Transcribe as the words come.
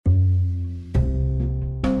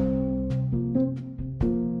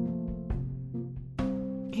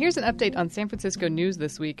Here's an update on San Francisco news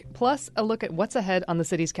this week, plus a look at what's ahead on the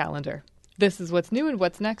city's calendar. This is what's new and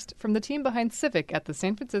what's next from the team behind Civic at the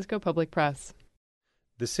San Francisco Public Press.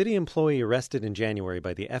 The city employee arrested in January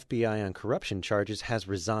by the FBI on corruption charges has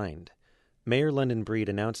resigned. Mayor London Breed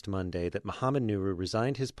announced Monday that Mohamed Nuru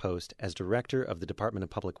resigned his post as director of the Department of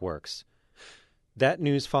Public Works. That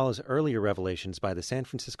news follows earlier revelations by the San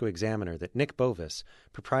Francisco Examiner that Nick Bovis,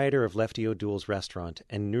 proprietor of Lefty O'Doul's restaurant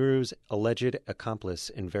and Nuru's alleged accomplice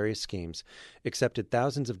in various schemes, accepted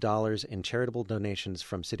thousands of dollars in charitable donations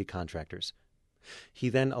from city contractors. He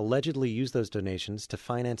then allegedly used those donations to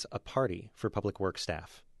finance a party for public works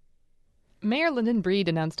staff. Mayor London Breed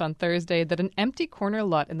announced on Thursday that an empty corner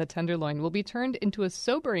lot in the Tenderloin will be turned into a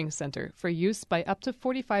sobering center for use by up to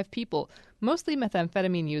 45 people, mostly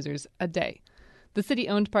methamphetamine users, a day. The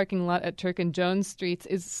city-owned parking lot at Turk and Jones Streets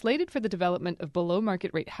is slated for the development of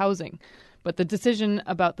below-market rate housing. But the decision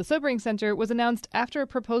about the sobering center was announced after a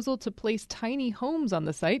proposal to place tiny homes on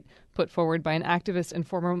the site, put forward by an activist and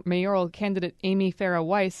former mayoral candidate Amy Farah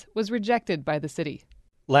Weiss, was rejected by the city.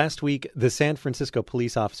 Last week, the San Francisco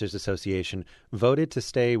Police Officers Association voted to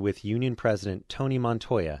stay with Union President Tony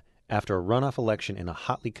Montoya after a runoff election in a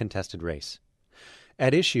hotly contested race.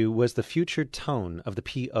 At issue was the future tone of the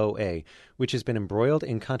POA, which has been embroiled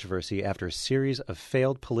in controversy after a series of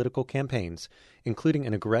failed political campaigns, including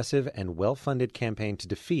an aggressive and well-funded campaign to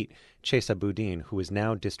defeat Chesa Boudin, who is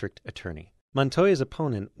now district attorney. Montoya's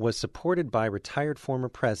opponent was supported by retired former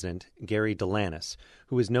president Gary Delanis,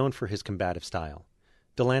 who is known for his combative style.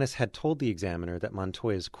 Delanis had told the Examiner that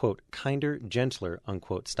Montoya's, quote, kinder, gentler,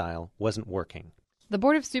 unquote, style wasn't working. The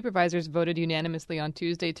Board of Supervisors voted unanimously on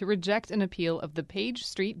Tuesday to reject an appeal of the Page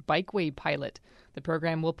Street Bikeway pilot. The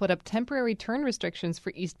program will put up temporary turn restrictions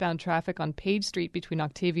for eastbound traffic on Page Street between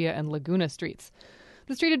Octavia and Laguna Streets.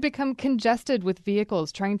 The street had become congested with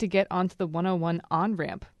vehicles trying to get onto the 101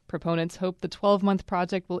 on-ramp. Proponents hope the 12-month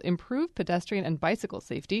project will improve pedestrian and bicycle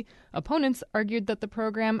safety. Opponents argued that the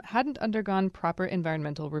program hadn't undergone proper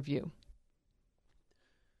environmental review.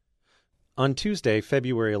 On Tuesday,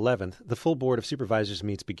 February 11th, the full Board of Supervisors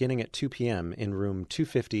meets beginning at 2 p.m. in room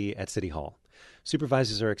 250 at City Hall.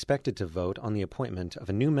 Supervisors are expected to vote on the appointment of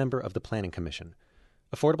a new member of the Planning Commission.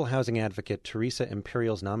 Affordable housing advocate Teresa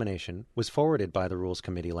Imperial's nomination was forwarded by the Rules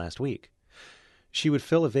Committee last week. She would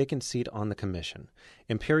fill a vacant seat on the commission.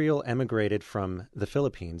 Imperial emigrated from the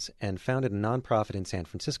Philippines and founded a nonprofit in San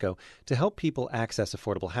Francisco to help people access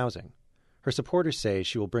affordable housing. Her supporters say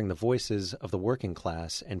she will bring the voices of the working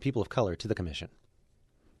class and people of color to the commission.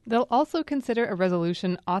 They'll also consider a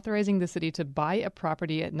resolution authorizing the city to buy a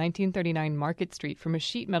property at 1939 Market Street from a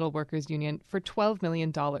sheet metal workers union for $12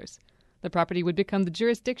 million. The property would become the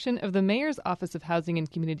jurisdiction of the Mayor's Office of Housing and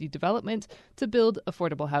Community Development to build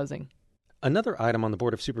affordable housing. Another item on the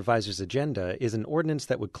Board of Supervisors' agenda is an ordinance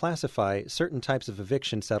that would classify certain types of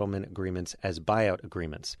eviction settlement agreements as buyout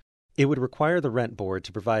agreements. It would require the Rent Board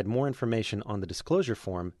to provide more information on the disclosure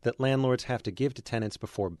form that landlords have to give to tenants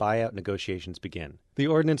before buyout negotiations begin. The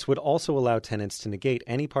ordinance would also allow tenants to negate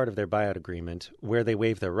any part of their buyout agreement where they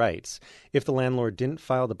waive their rights if the landlord didn't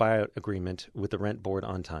file the buyout agreement with the Rent Board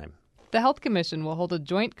on time. The Health Commission will hold a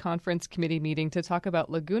joint conference committee meeting to talk about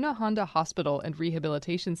Laguna Honda Hospital and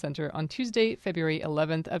Rehabilitation Center on Tuesday, February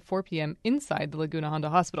 11th at 4 p.m. inside the Laguna Honda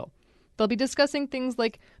Hospital. They'll be discussing things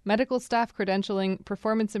like medical staff credentialing,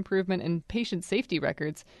 performance improvement, and patient safety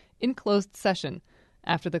records in closed session.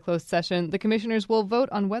 After the closed session, the commissioners will vote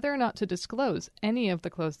on whether or not to disclose any of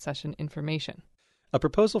the closed session information. A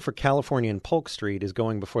proposal for Californian Polk Street is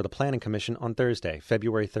going before the Planning Commission on Thursday,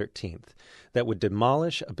 February 13th, that would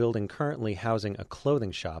demolish a building currently housing a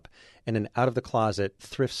clothing shop and an out-of-the-closet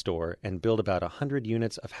thrift store and build about 100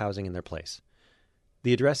 units of housing in their place.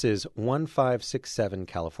 The address is 1567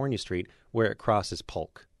 California Street, where it crosses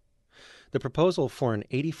Polk. The proposal for an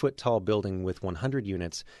 80-foot-tall building with 100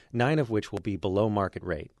 units, 9 of which will be below market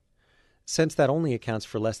rate. Since that only accounts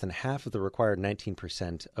for less than half of the required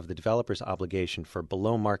 19% of the developer's obligation for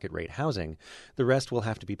below-market rate housing, the rest will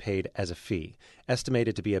have to be paid as a fee,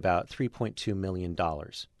 estimated to be about $3.2 million.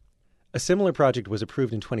 A similar project was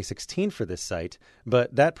approved in 2016 for this site,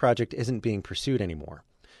 but that project isn't being pursued anymore.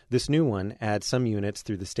 This new one adds some units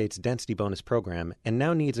through the state's density bonus program and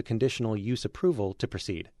now needs a conditional use approval to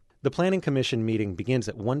proceed. The Planning Commission meeting begins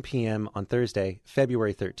at 1 p.m. on Thursday,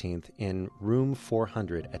 February 13th in room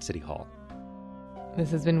 400 at City Hall.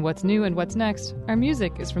 This has been What's New and What's Next. Our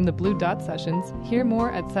music is from the Blue Dot Sessions. Hear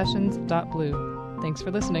more at sessions.blue. Thanks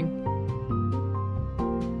for listening.